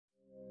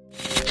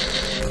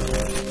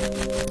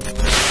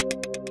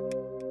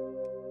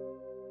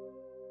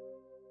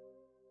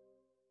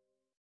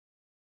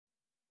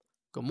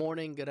Good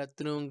morning, good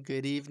afternoon,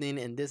 good evening,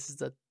 and this is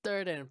the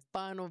third and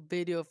final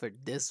video for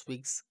this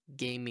week's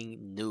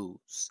gaming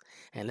news.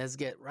 And let's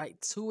get right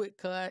to it,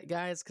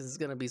 guys, because it's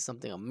going to be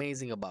something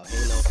amazing about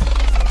Halo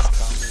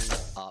that's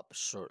coming up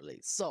shortly.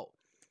 So,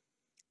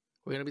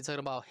 we're going to be talking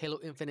about Halo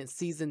Infinite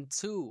Season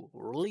 2,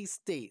 release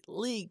date,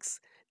 leaks,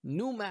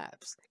 new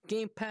maps,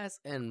 Game Pass,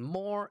 and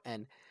more.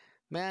 And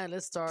man,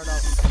 let's start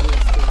off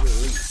with the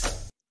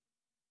release.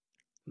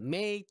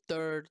 May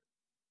 3rd,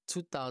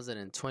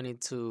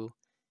 2022.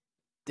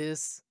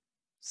 This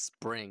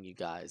spring, you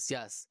guys.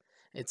 Yes,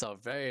 it's a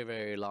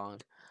very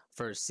long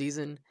first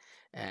season,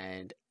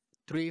 and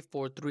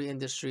 343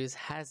 Industries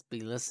has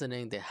been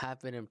listening. They have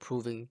been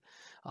improving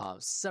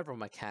several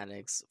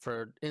mechanics.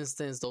 For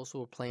instance, those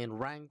who are playing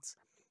ranked,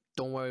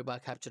 don't worry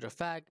about capture the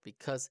flag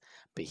because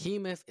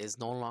Behemoth is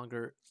no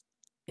longer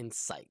in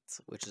sight,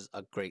 which is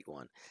a great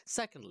one.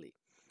 Secondly,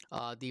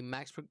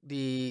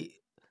 the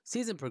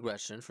season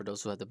progression, for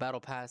those who have the battle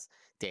pass,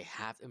 they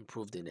have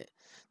improved in it.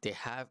 They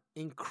have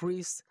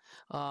increased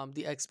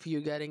the XP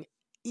you're getting.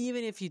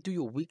 Even if you do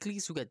your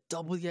weeklies, you get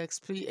double the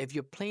XP. If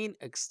you're playing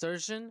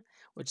Extortion,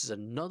 which is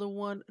another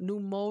new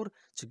mode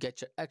to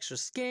get your extra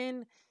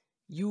skin,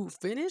 you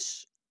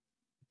finish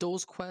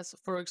those quests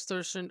for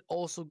Extortion,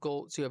 also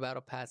go to your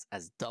battle pass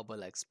as double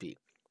XP.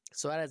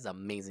 So that is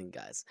amazing,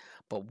 guys.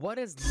 But what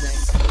is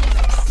next for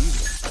next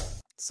season?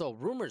 So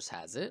rumors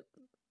has it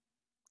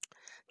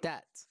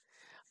that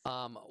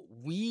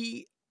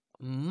we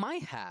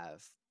might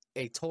have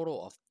a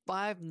total of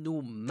 5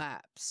 new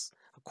maps.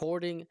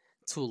 According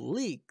to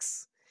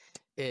leaks,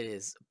 it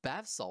is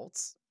Bath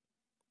Salts,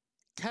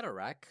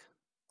 Cataract,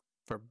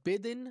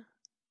 Forbidden,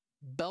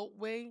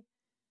 Beltway,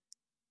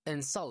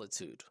 and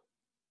Solitude.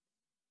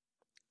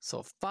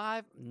 So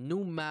 5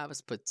 new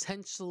maps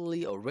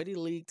potentially already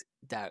leaked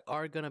that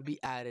are going to be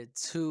added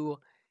to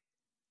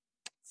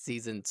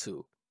Season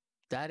 2.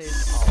 That is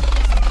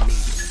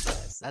amazing,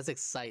 guys. That's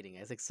exciting.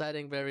 It's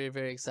exciting, very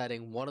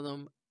exciting. One of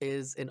them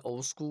is an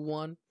old school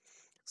one,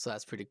 so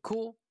that's pretty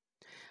cool.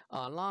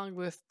 Along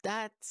with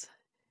that,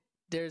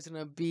 there's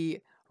gonna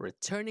be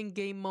returning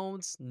game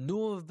modes,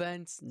 new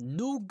events,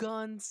 new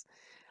guns,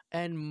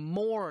 and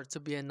more to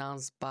be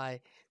announced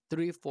by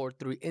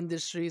 343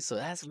 Industries. So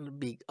that's gonna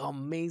be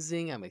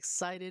amazing. I'm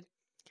excited.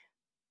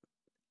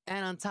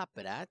 And on top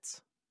of that,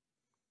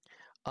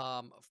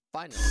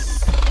 finally,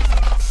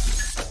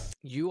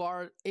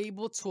 you're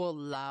able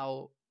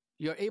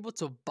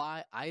to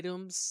buy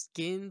items,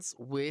 skins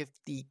with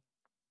the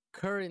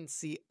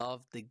currency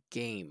of the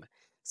game.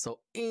 So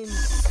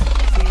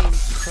in-game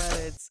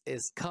credits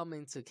is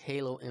coming to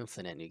Halo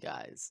Infinite, you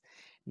guys.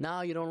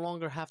 Now you no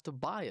longer have to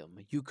buy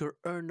them. You could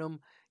earn them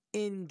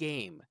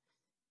in-game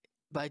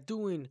by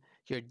doing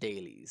your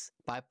dailies,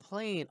 by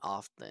playing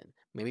often,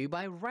 maybe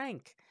by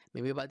rank.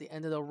 Maybe by the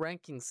end of the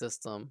ranking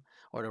system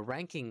or the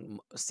ranking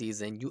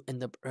season, you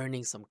end up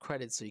earning some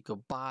credits so you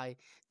could buy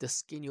the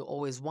skin you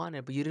always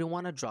wanted, but you didn't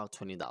want to drop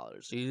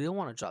 $20. You didn't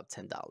want to drop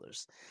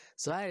 $10.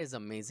 So that is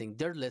amazing.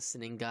 They're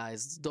listening,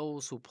 guys.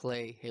 Those who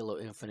play Halo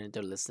Infinite,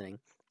 they're listening.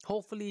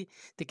 Hopefully,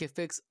 they can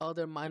fix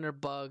other minor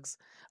bugs,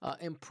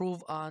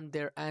 improve on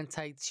their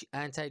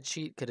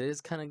anti-cheat, because it is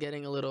kind of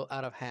getting a little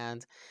out of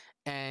hand,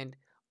 and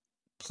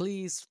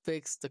please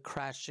fix the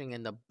crashing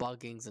and the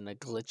buggings and the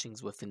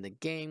glitchings within the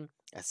game,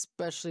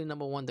 especially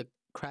number one, the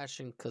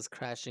crashing, because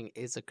crashing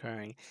is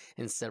occurring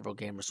in several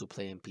gamers who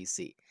play in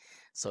PC.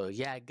 So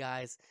yeah,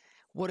 guys,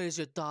 what is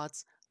your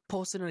thoughts?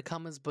 Post it in the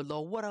comments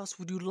below. What else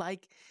would you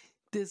like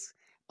this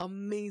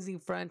amazing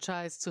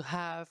franchise to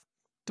have?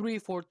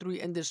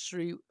 343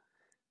 Industry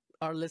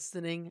are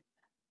listening.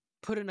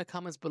 Put in the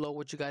comments below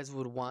what you guys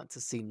would want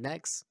to see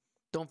next.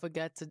 Don't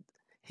forget to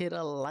hit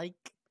a like,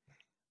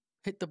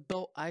 hit the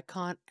bell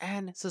icon,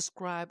 and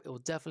subscribe. It will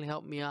definitely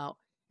help me out.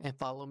 And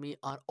follow me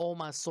on all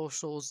my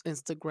socials: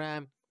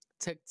 Instagram,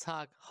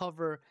 TikTok,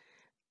 Hover,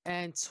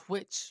 and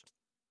Twitch.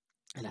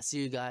 And I'll see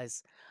you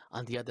guys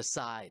on the other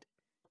side.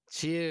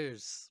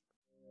 Cheers.